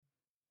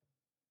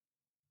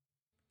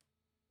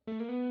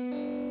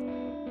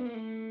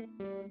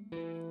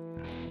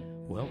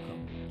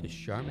Welcome to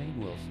Charmaine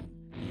Wilson,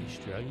 the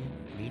Australian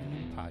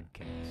Medium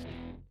Podcast.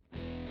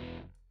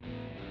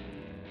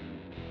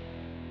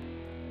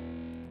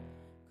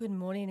 Good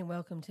morning and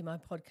welcome to my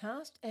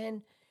podcast.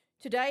 And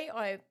today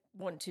I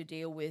want to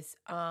deal with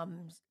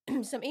some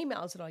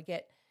emails that I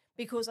get,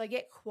 because I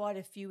get quite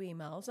a few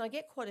emails. And I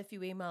get quite a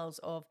few emails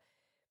of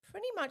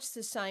pretty much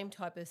the same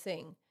type of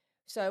thing.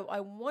 So I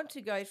want to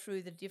go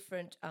through the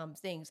different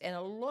things. And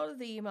a lot of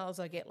the emails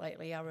I get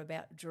lately are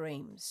about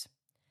dreams.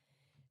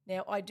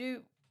 Now, I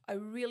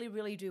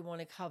really do want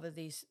to cover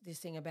this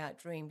thing about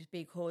dreams,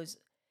 because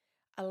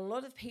a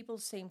lot of people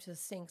seem to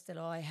think that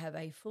I have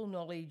a full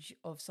knowledge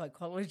of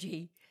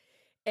psychology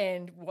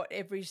and what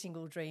every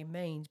single dream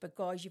means. But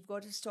guys, you've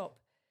got to stop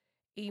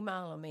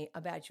emailing me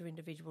about your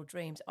individual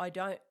dreams. I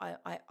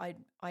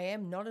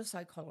am not a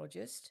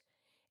psychologist,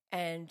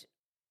 and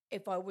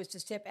if I was to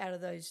step out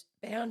of those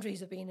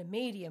boundaries of being a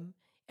medium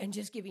and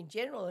just giving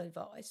general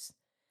advice,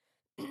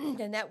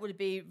 then that would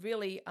be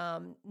really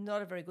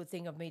not a very good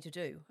thing of me to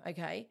do,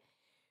 okay?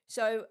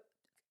 So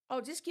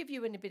I'll just give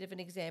you a bit of an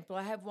example.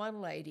 I have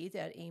one lady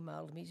that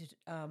emailed me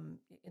in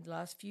the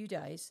last few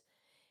days,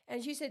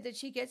 and she said that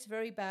she gets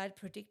very bad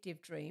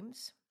predictive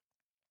dreams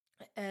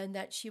and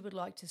that she would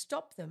like to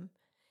stop them,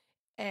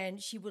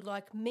 and she would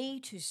like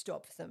me to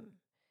stop them.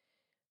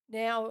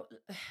 Now,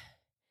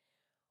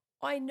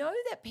 I know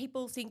that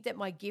people think that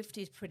my gift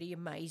is pretty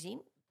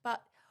amazing,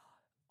 but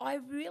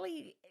I'm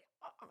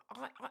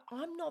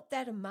not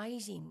that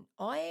amazing.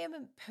 I am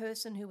a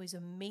person who is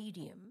a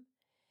medium,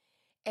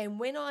 and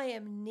when I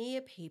am near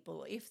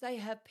people, if they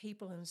have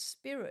people in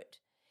spirit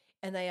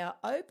and they are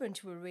open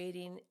to a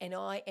reading and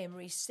I am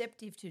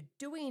receptive to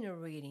doing a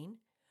reading,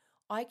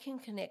 I can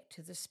connect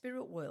to the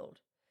spirit world.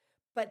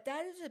 But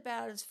that is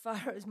about as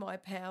far as my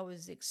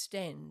powers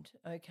extend,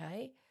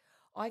 okay?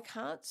 I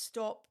can't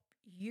stop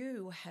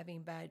you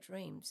having bad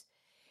dreams.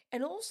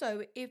 And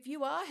also, if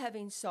you are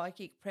having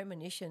psychic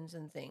premonitions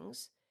and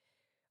things,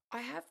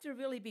 I have to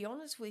really be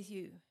honest with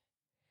you.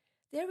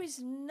 There is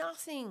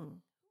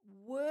nothing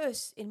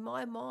worse in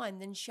my mind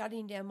than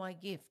shutting down my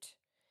gift.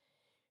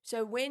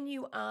 So when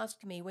you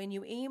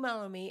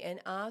email me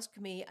and ask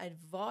me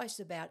advice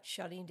about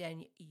shutting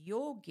down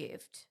your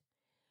gift,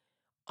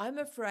 I'm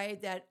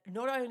afraid that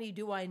not only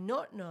do I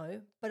not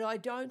know, but I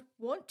don't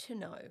want to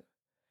know.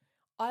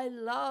 I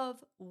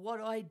love what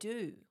I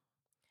do.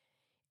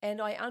 And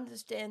I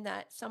understand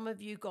that some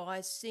of you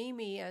guys see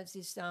me as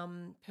this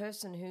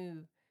person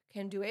who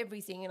can do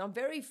everything, and I'm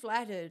very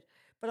flattered,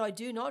 but I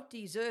do not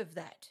deserve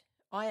that.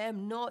 I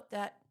am not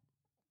that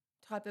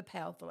type of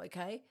powerful,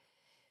 okay?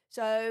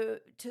 So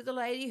to the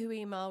lady who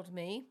emailed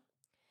me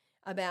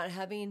about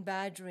having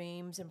bad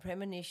dreams and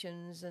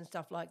premonitions and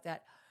stuff like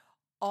that,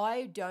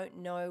 I don't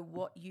know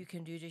what you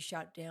can do to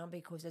shut down,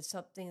 because it's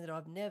something that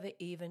I've never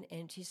even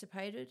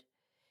anticipated,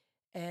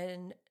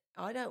 and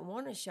I don't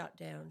want to shut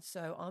down.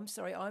 So I'm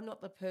sorry, I'm not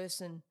the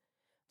person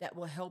that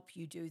will help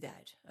you do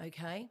that,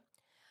 okay?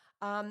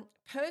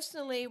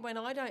 Personally, when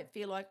I don't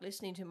feel like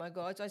listening to my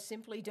guides, I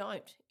simply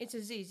don't. It's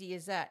as easy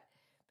as that.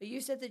 But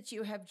you said that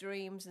you have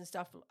dreams and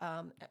stuff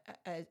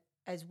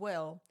as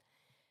well.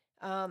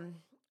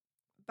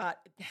 But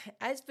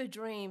as for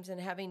dreams and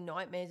having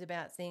nightmares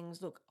about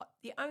things, look,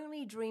 the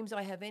only dreams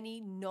I have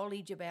any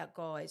knowledge about,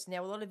 guys.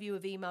 Now, a lot of you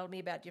have emailed me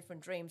about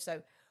different dreams,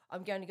 so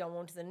I'm going to go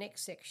on to the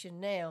next section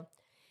now.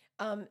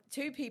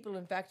 Two people,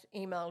 in fact,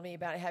 emailed me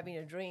about having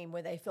a dream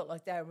where they felt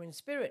like they were in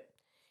spirit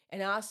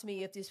and asked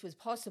me if this was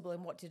possible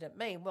and what did it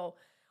mean. Well,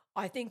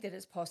 I think that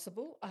it's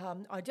possible.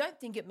 I don't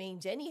think it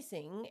means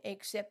anything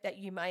except that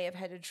you may have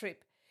had a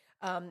trip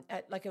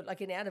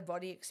like an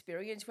out-of-body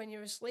experience when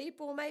you're asleep,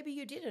 or maybe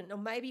you didn't, or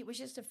maybe it was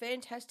just a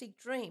fantastic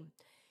dream.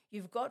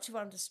 You've got to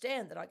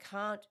understand that I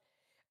can't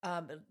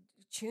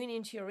tune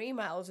into your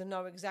emails and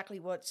know exactly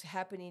what's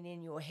happening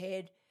in your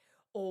head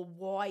or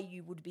why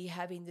you would be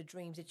having the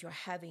dreams that you're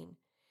having.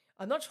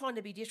 I'm not trying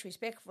to be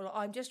disrespectful.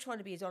 I'm just trying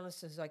to be as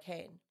honest as I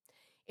can.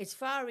 It's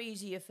far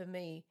easier for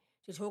me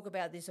to talk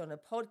about this on a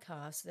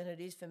podcast than it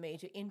is for me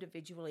to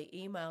individually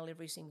email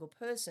every single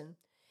person,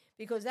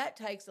 because that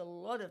takes a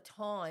lot of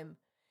time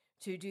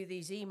to do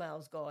these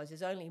emails, guys.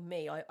 There's only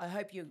me. I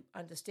hope you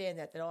understand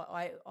that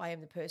I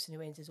am the person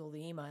who answers all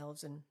the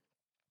emails and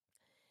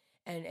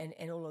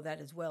all of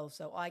that as well.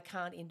 So I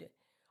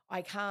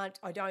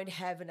don't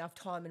have enough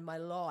time in my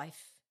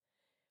life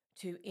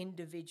to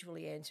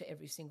individually answer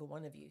every single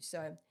one of you.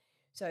 So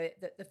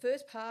the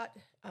first part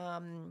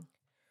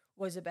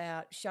was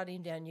about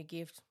shutting down your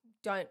gift.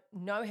 Don't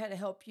know how to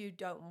help you,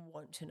 don't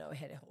want to know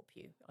how to help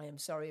you. I am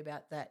sorry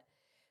about that.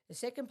 The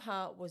second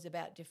part was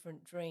about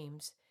different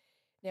dreams.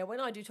 Now, when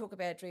I do talk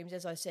about dreams,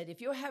 as I said,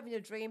 if you're having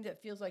a dream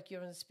that feels like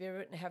you're in the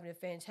spirit and having a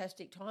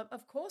fantastic time,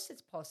 of course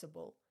it's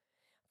possible.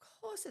 Of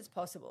course it's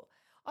possible.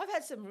 I've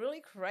had some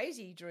really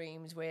crazy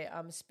dreams where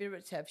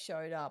spirits have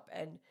showed up,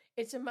 and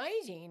it's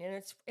amazing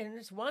and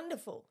it's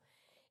wonderful.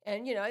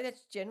 And,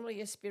 that's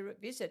generally a spirit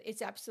visit.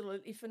 It's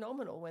absolutely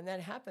phenomenal when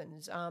that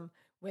happens,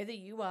 whether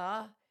you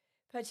are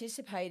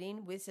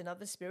participating with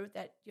another spirit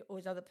or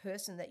another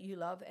person that you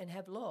love and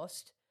have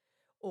lost,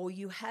 or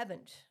you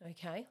haven't,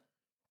 okay?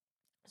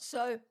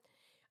 So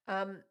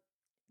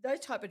those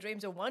type of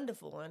dreams are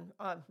wonderful, and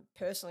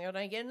personally, I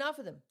don't get enough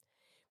of them.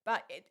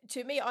 But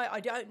to me, I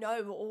don't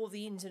know all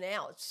the ins and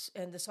outs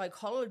and the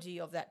psychology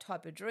of that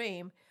type of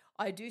dream.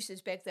 I do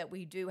suspect that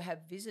we do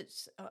have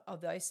visits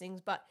of those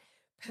things, but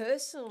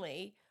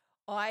personally,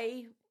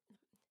 I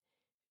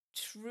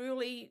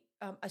truly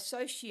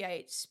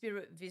associate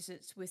spirit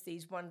visits with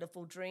these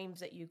wonderful dreams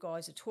that you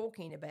guys are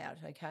talking about,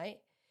 okay?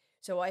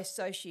 So I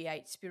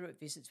associate spirit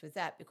visits with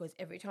that because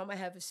every time I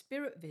have a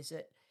spirit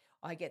visit,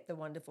 I get the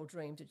wonderful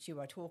dreams that you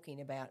are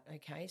talking about,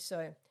 okay?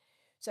 So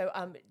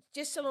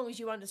just so long as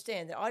you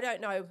understand that I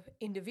don't know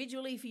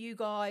individually for you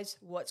guys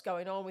what's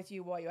going on with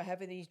you while you're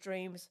having these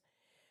dreams.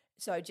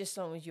 So just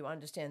so long as you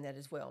understand that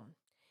as well.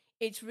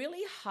 It's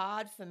really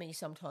hard for me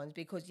sometimes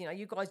because,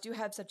 you guys do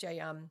have such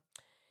a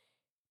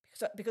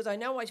because I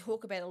know I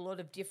talk about a lot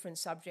of different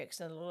subjects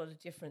and a lot of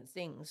different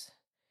things.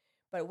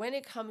 But when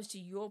it comes to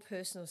your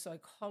personal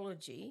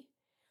psychology,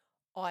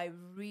 I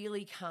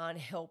really can't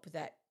help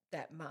that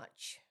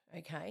much,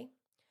 okay?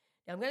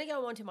 Now I'm going to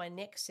go on to my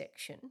next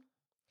section.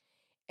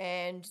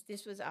 And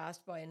this was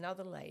asked by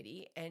another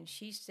lady, and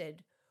she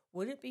said,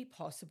 would it be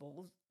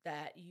possible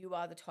that you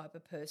are the type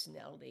of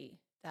personality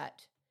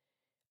that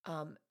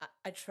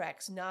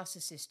attracts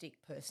narcissistic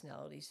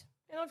personalities?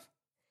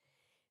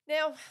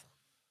 Now,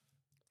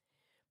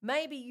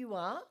 maybe you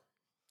are,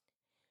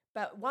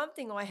 but one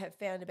thing I have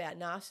found about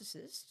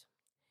narcissists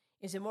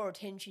is the more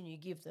attention you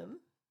give them,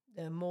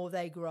 the more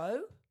they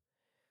grow,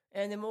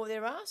 and the more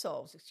they're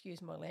arseholes,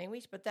 excuse my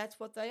language, but that's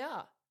what they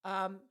are.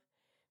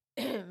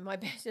 My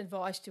best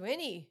advice to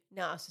any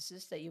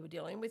narcissist that you were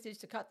dealing with is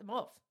to cut them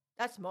off.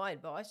 That's my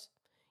advice.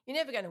 You're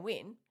never going to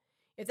win.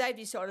 If they've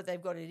decided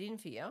they've got it in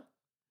for you,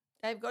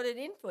 they've got it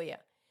in for you.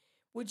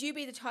 Would you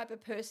be the type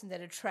of person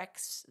that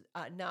attracts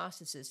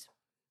narcissists?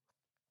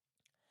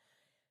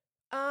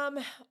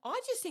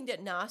 I just think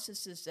that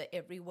narcissists are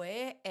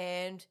everywhere,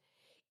 and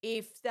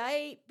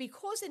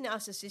because a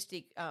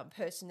narcissistic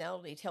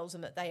personality tells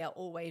them that they are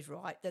always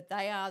right, that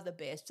they are the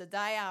best, that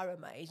they are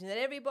amazing, that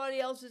everybody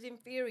else is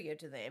inferior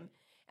to them,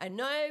 and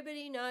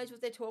nobody knows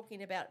what they're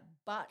talking about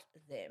but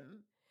them,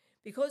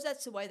 because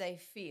that's the way they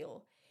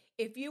feel.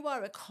 If you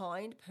are a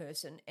kind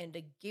person and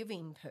a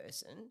giving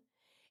person,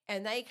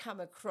 and they come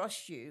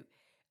across you,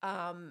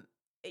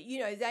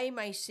 they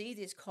may see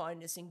this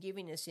kindness and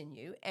givingness in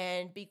you,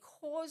 and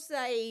because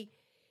they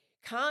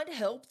can't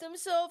help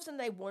themselves and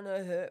they want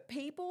to hurt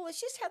people, it's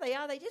just how they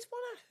are. They just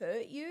want to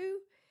hurt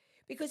you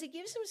because it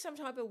gives them some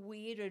type of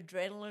weird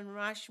adrenaline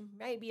rush,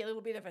 maybe a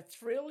little bit of a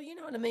thrill, you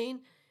know what I mean?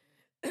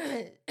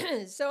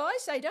 So I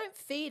say don't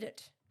feed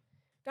it.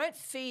 Don't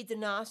feed the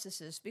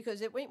narcissist,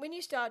 because when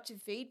you start to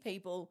feed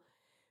people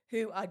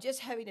who are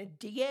just having a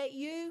dig at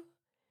you,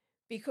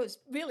 because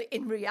really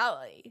in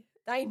reality,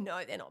 they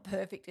know they're not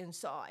perfect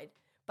inside,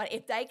 but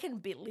if they can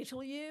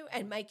belittle you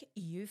and make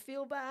you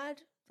feel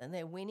bad, then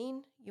they're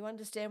winning. You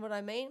understand what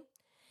I mean?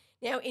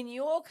 Now, in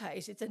your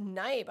case, it's a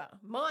neighbour.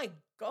 My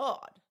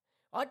God,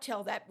 I'd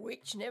tell that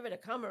witch never to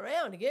come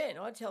around again.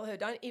 I'd tell her,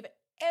 don't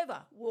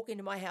ever walk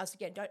into my house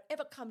again. Don't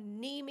ever come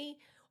near me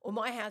or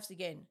my house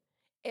again,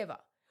 ever.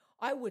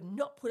 I would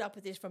not put up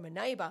with this from a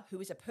neighbour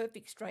who is a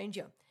perfect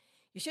stranger.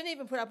 You shouldn't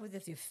even put up with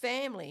this with your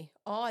family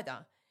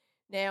either.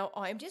 Now,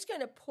 I'm just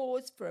going to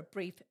pause for a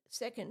brief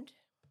second.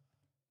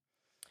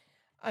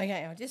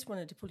 Okay, I just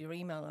wanted to pull your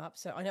email up.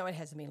 So I know it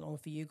hasn't been long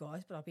for you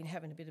guys, but I've been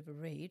having a bit of a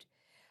read.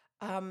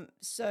 One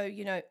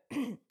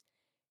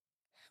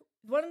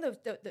of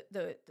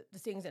the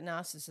things that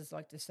narcissists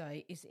like to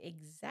say is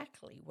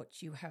exactly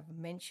what you have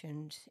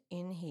mentioned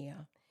in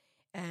here.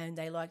 And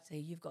they like to say,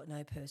 you've got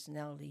no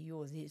personality,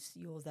 you're this,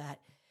 you're that.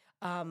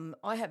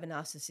 I have a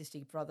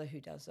narcissistic brother who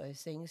does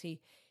those things. He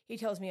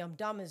tells me I'm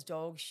dumb as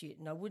dog shit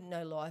and I wouldn't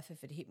know life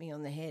if it hit me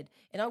on the head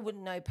and I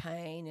wouldn't know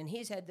pain and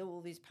he's had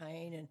all this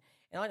pain and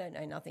I don't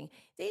know nothing.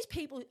 These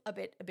people are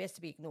best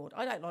to be ignored.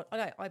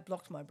 I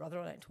blocked my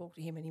brother. I don't talk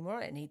to him anymore.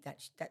 I don't need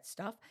that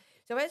stuff.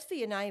 So as for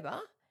your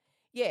neighbour,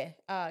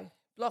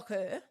 block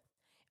her.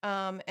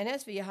 And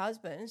as for your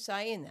husband,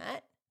 saying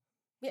that,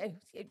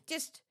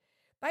 just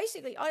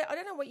basically, I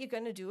don't know what you're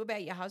going to do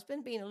about your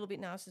husband being a little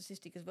bit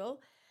narcissistic as well.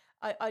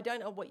 I don't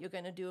know what you're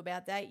going to do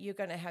about that. You're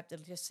going to have to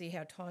just see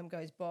how time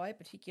goes by,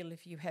 particularly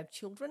if you have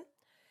children.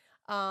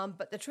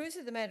 But the truth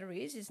of the matter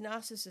is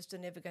narcissists are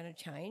never going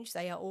to change.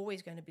 They are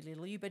always going to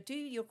belittle you. But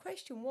your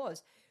question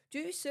was,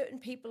 do certain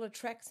people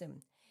attract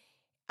them?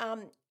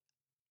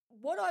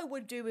 What I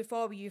would do if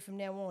I were you from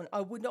now on,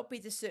 I would not be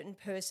the certain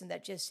person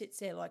that just sits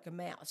there like a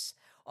mouse.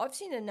 I've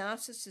seen a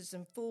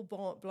narcissism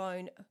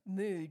full-blown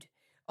mood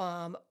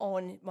on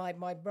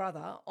my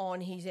brother,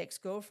 on his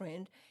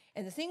ex-girlfriend,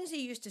 and the things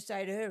he used to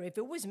say to her, if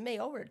it was me,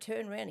 I would have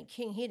turned around and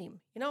king hit him.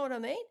 You know what I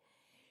mean?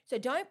 So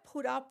don't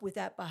put up with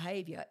that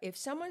behaviour. If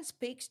someone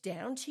speaks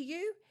down to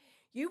you,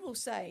 you will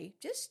say,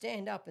 just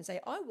stand up and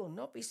say, I will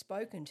not be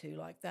spoken to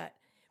like that.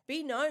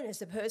 Be known as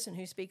the person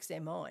who speaks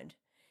their mind,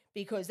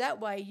 because that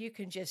way you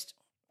can just,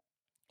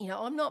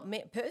 I'm not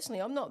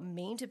personally, I'm not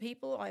mean to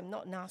people. I'm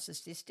not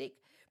narcissistic,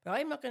 but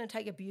I'm not going to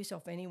take abuse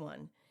off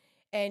anyone.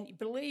 And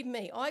believe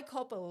me, I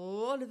cop a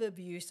lot of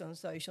abuse on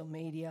social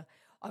media.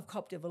 I've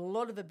copped a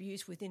lot of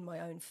abuse within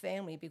my own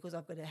family because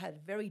had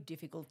a very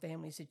difficult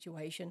family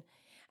situation.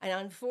 And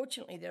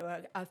unfortunately, there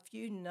are a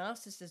few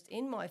narcissists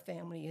in my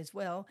family as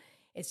well.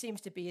 It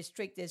seems to be as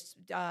strict as,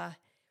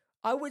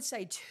 I would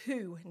say,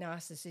 2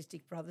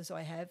 narcissistic brothers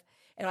I have.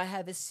 And I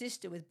have a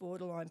sister with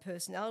borderline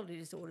personality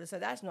disorder, so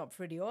that's not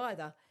pretty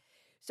either.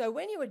 So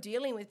when you are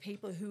dealing with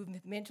people who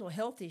have mental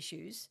health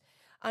issues,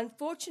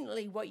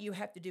 unfortunately, what you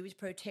have to do is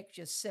protect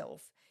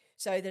yourself.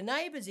 So the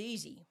neighbour's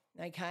easy,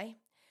 okay?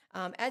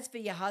 As for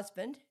your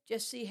husband,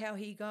 just see how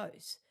he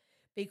goes,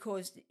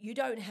 because you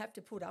don't have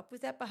to put up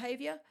with that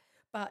behaviour,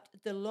 but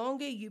the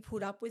longer you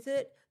put up with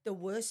it, the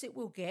worse it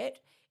will get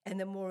and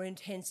the more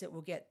intense it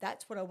will get.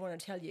 That's what I want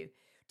to tell you.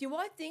 Do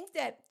I think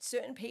that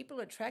certain people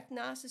attract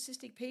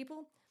narcissistic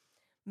people?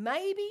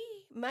 Maybe,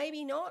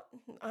 maybe not.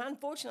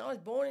 Unfortunately, I was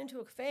born into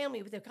a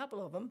family with a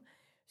couple of them,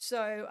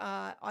 so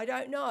I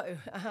don't know.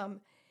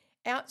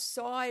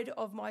 Outside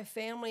of my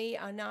family,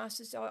 a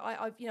narcissist,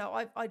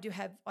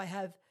 I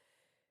have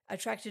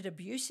attracted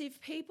abusive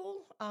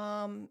people,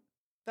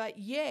 but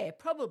yeah,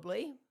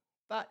 probably.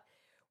 But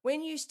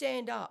when you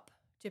stand up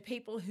to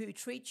people who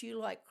treat you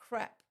like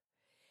crap,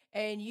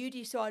 and you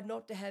decide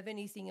not to have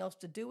anything else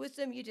to do with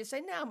them, you just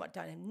say, no, I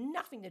don't have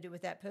nothing to do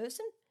with that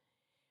person.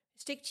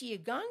 Stick to your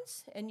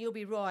guns and you'll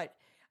be right.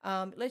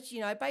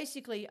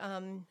 Basically,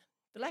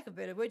 for lack of a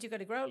better word, you've got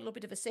to grow a little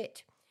bit of a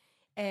set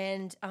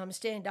and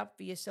stand up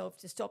for yourself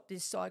to stop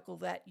this cycle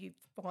that you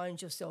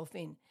find yourself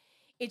in.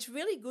 It's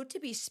really good to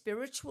be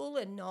spiritual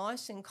and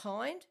nice and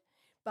kind,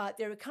 but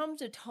there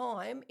comes a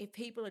time if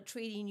people are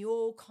treating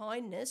your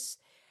kindness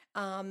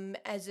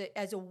as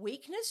a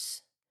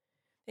weakness,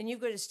 then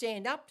you've got to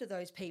stand up to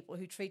those people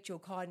who treat your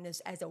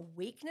kindness as a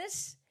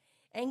weakness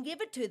and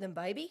give it to them,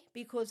 baby,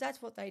 because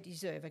that's what they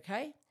deserve,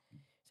 okay?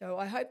 So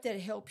I hope that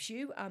helps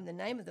you. The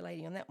name of the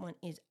lady on that one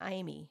is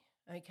Amy.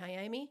 Okay,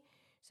 Amy?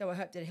 So I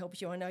hope that helps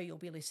you. I know you'll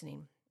be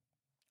listening.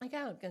 Okay,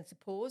 I'm going to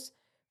pause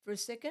for a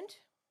second.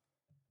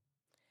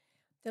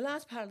 The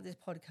last part of this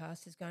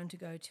podcast is going to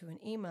go to an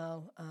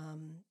email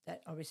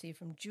that I received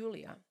from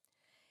Julia.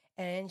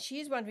 And she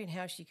is wondering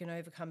how she can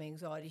overcome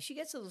anxiety. She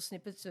gets little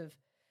snippets of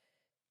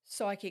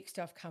psychic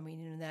stuff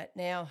coming in and that.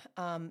 Now,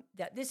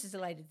 that this is a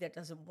lady that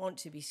doesn't want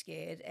to be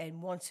scared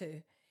and wants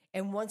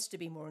to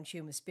be more in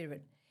tune with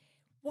spirit.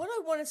 What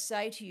I want to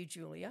say to you,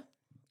 Julia,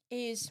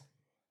 is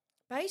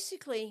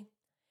basically,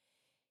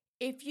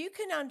 if you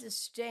can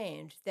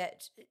understand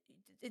that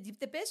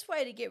the best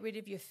way to get rid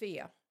of your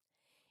fear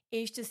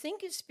is to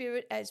think of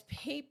spirit as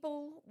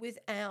people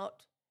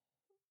without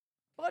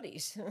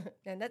bodies.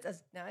 And that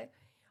does no.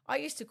 I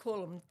used to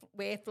call them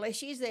we're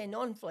fleshies, they're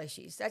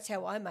non-fleshies. That's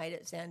how I made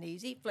it sound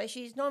easy,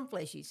 fleshies,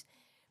 non-fleshies,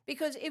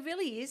 because it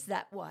really is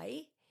that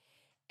way.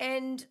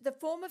 And the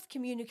form of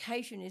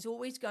communication is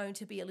always going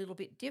to be a little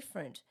bit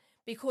different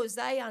because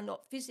they are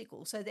not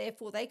physical. So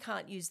therefore they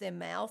can't use their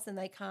mouth and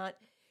they can't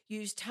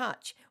use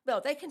touch.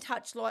 Well, they can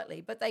touch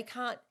lightly, but they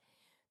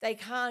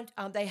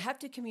have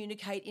to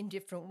communicate in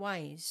different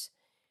ways.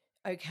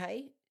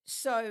 Okay.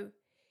 So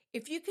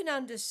if you can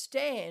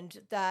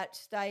understand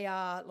that they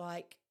are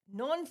like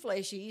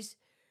non-fleshies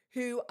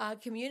who are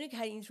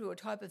communicating through a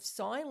type of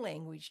sign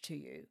language to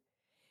you,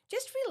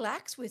 just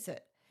relax with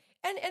it.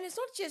 And it's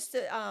not just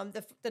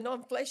the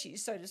non-fleshies,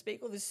 so to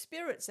speak, or the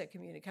spirits that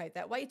communicate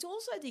that way. It's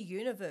also the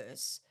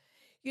universe.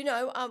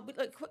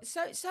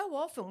 So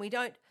often we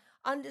don't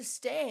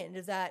understand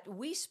that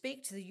we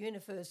speak to the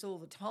universe all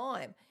the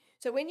time.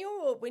 So when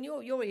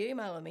you're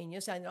emailing me and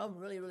you're saying, I'm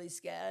really, really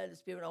scared of the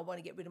spirit, I want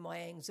to get rid of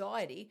my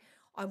anxiety,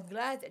 I'm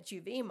glad that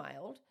you've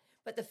emailed.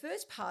 But the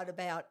first part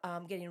about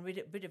getting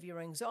rid of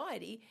your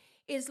anxiety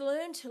is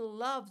learn to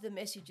love the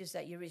messages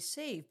that you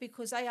receive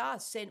because they are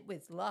sent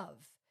with love.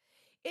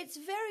 It's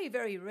very,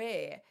 very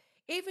rare,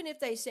 even if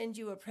they send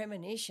you a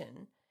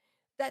premonition,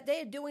 that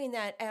they're doing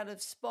that out of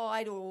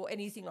spite or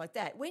anything like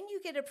that. When you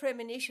get a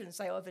premonition,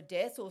 say, of a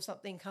death or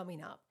something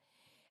coming up,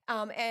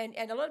 and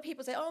a lot of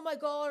people say, oh, my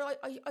God,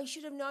 I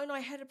should have known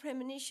I had a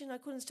premonition. I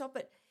couldn't stop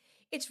it.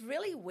 It's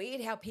really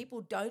weird how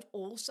people don't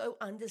also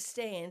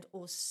understand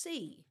or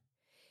see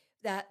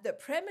that the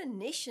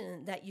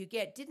premonition that you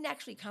get didn't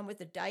actually come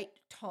with a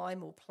date,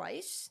 time, or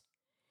place,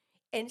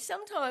 and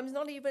sometimes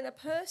not even a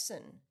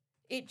person.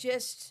 It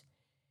just,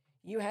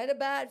 you had a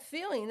bad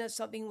feeling that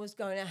something was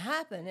going to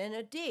happen, and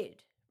it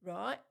did,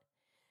 right?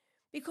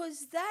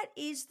 Because that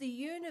is the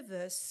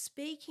universe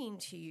speaking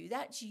to you.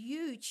 That's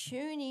you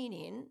tuning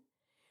in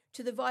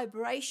to the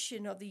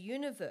vibration of the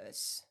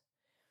universe.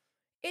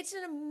 It's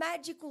a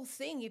magical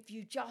thing if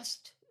you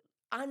just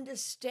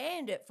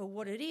understand it for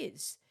what it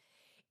is.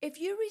 If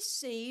you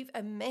receive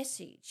a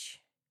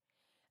message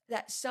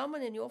that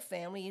someone in your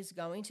family is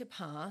going to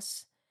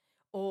pass,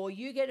 or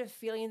you get a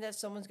feeling that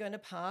someone's going to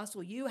pass,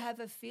 or you have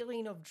a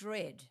feeling of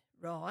dread,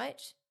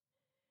 right?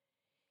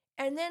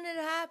 And then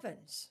it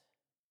happens.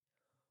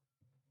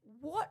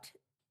 What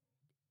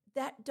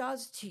that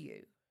does to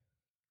you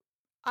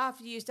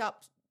after you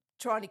start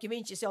trying to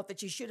convince yourself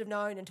that you should have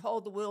known and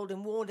told the world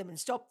and warned them and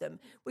stopped them,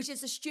 which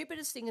is the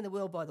stupidest thing in the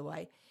world, by the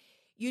way.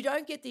 You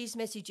don't get these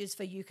messages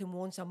for you can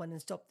warn someone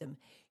and stop them.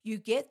 You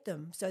get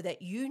them so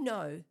that you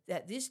know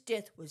that this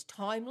death was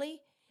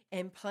timely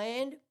and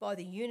planned by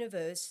the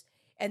universe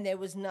and there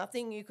was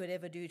nothing you could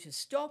ever do to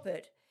stop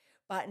it.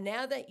 But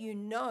now that you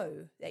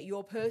know that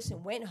your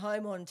person went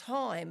home on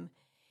time,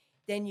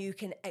 then you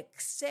can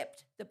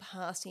accept the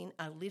passing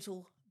a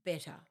little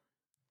better.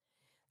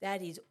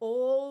 That is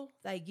all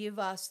they give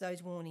us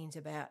those warnings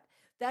about.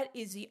 That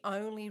is the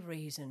only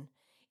reason.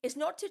 It's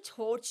not to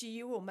torture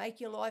you or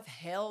make your life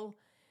hell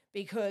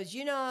because,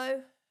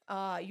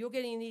 you're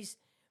getting these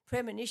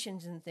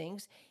premonitions and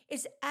things.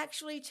 It's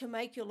actually to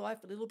make your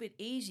life a little bit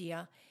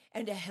easier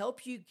and to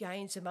help you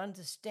gain some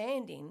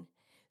understanding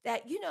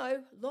that,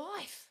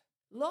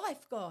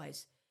 life,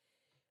 guys,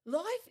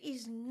 life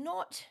is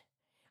not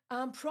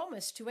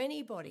promised to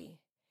anybody.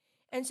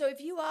 And so if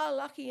you are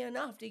lucky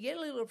enough to get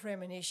a little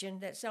premonition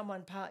that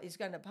someone is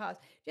going to pass,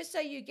 just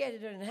say you get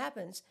it and it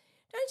happens,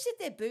 don't sit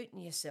there booting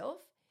yourself.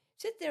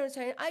 Sit there and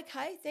say,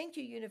 okay, thank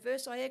you,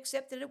 universe, I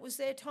accept that it was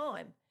their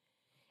time.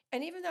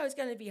 And even though it's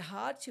going to be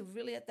hard to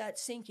really let that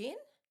sink in,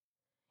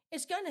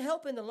 it's going to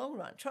help in the long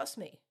run, trust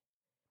me,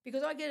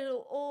 because I get it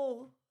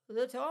all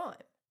the time.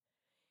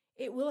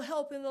 It will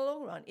help in the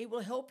long run. It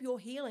will help your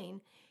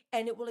healing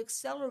and it will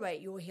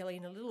accelerate your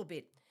healing a little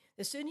bit.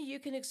 The sooner you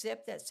can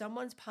accept that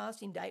someone's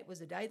passing date was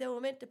the day they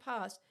were meant to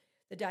pass,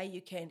 the day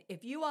you can.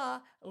 If you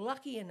are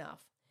lucky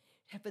enough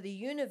for the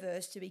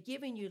universe to be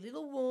giving you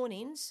little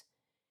warnings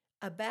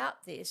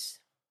about this,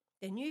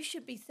 then you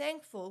should be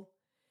thankful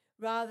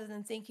rather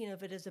than thinking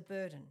of it as a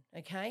burden,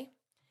 okay?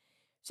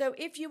 So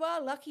if you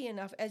are lucky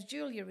enough, as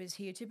Julia is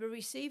here, to be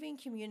receiving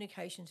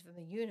communications from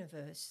the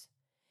universe,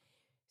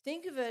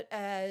 think of it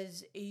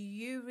as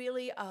you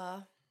really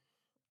are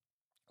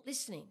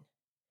listening.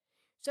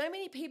 So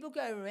many people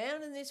go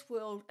around in this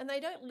world and they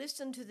don't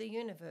listen to the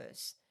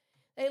universe.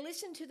 They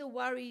listen to the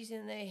worries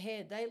in their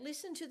head. They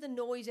listen to the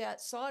noise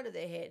outside of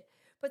their head,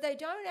 but they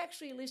don't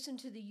actually listen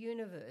to the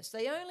universe.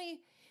 They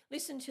only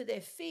listen to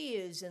their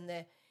fears and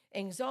their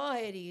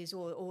anxieties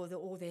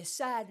or their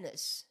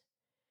sadness.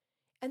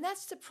 And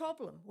that's the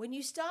problem. When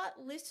you start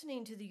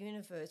listening to the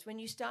universe, when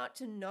you start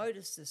to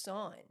notice the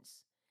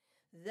signs,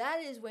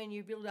 that is when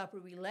you build up a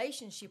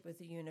relationship with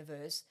the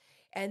universe.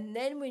 And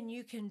then when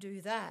you can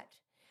do that,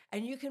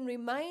 and you can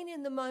remain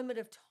in the moment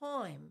of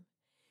time,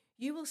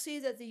 you will see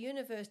that the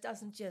universe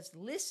doesn't just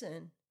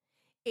listen,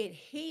 it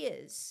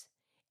hears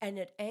and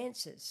it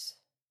answers.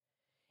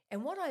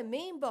 And what I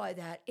mean by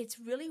that, it's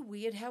really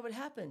weird how it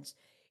happens.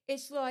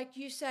 It's like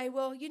you say,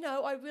 well,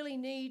 I really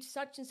need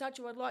such and such,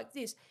 or I'd like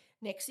this.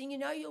 Next thing you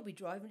know, you'll be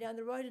driving down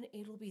the road and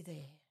it'll be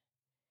there,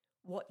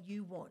 what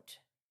you want.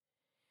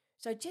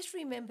 So just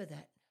remember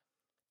that.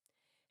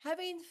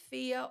 Having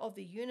fear of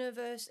the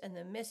universe and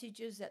the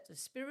messages that the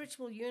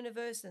spiritual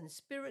universe and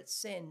spirit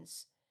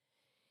sends,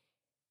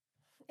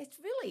 it's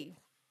really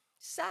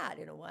sad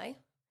in a way,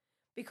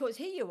 because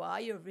here you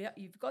are,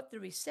 you've got the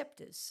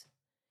receptors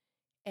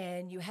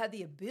and you have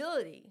the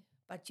ability,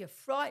 but you're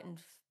frightened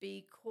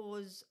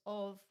because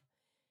of,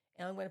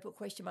 and I'm going to put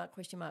question mark,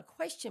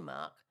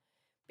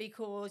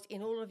 because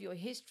in all of your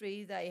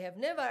history, they have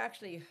never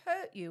actually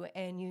hurt you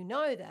and you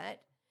know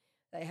that.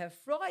 They have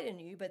frightened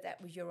you, but that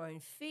was your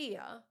own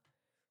fear.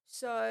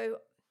 So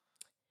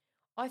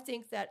I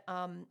think that,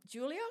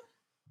 Julia,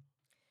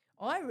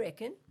 I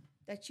reckon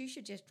that you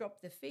should just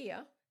drop the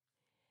fear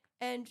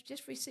and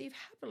just receive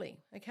happily,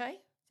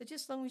 okay? So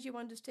just as long as you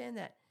understand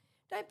that.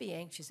 Don't be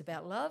anxious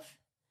about love.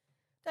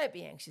 Don't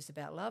be anxious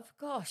about love.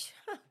 Gosh,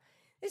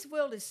 this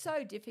world is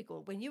so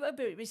difficult. When you are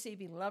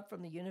receiving love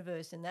from the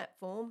universe in that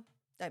form,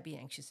 don't be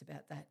anxious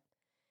about that.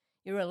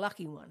 You're a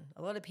lucky one.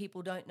 A lot of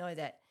people don't know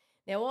that.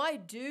 Now, I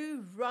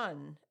do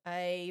run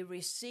a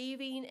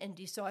receiving and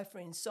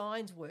deciphering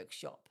signs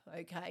workshop,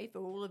 okay, for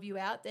all of you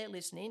out there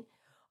listening.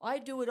 I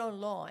do it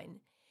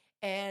online,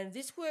 and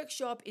this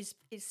workshop is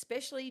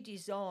especially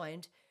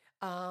designed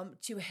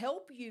to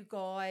help you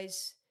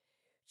guys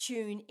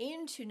tune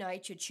into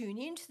nature, tune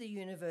into the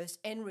universe,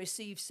 and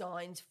receive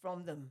signs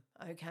from them,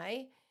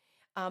 okay?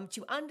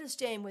 To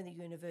understand when the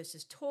universe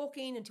is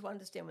talking and to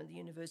understand when the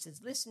universe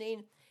is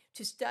listening,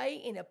 to stay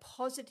in a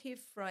positive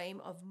frame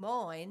of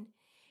mind.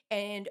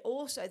 And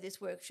also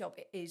this workshop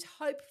is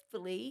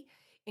hopefully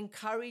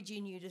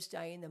encouraging you to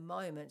stay in the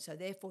moment. So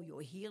therefore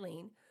your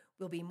healing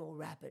will be more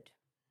rapid.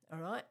 All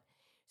right.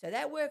 So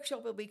that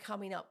workshop will be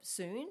coming up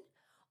soon.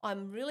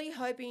 I'm really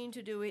hoping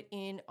to do it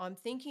I'm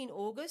thinking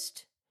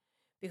August,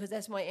 because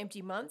that's my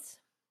empty month.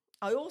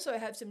 I also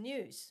have some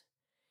news.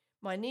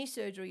 My knee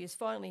surgery is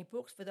finally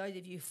booked for those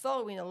of you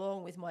following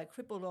along with my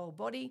crippled old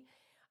body.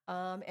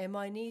 And both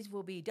my knees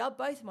will be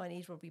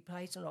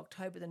placed on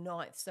October the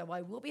 9th. So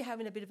I will be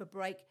having a bit of a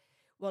break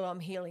while I'm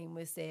healing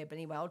with there. But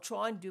anyway, I'll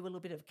try and do a little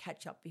bit of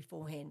catch up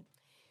beforehand.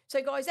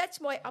 So guys, that's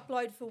my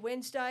upload for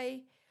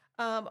Wednesday.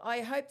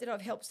 I hope that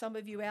I've helped some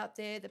of you out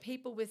there. The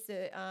people with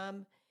the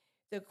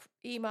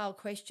email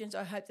questions,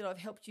 I hope that I've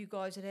helped you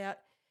guys out.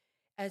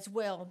 as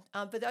well.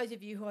 For those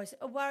of you who are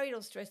worried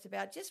or stressed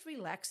about, just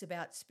relax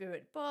about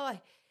spirit.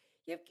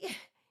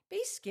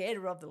 Be scared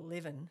of the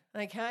living,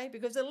 okay?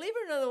 Because the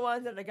living are the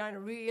ones that are going to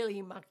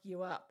really muck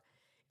you up.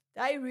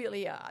 They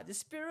really are. The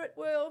spirit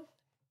world,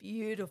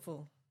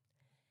 beautiful.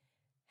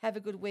 Have a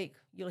good week.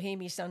 You'll hear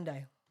me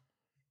Sunday.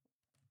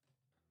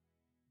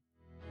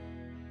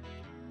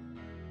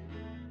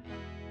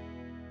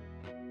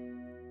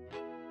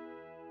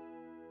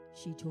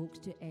 She talks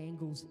to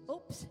angles.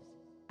 Oops,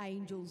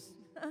 angels.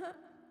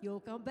 You'll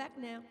come back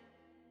now.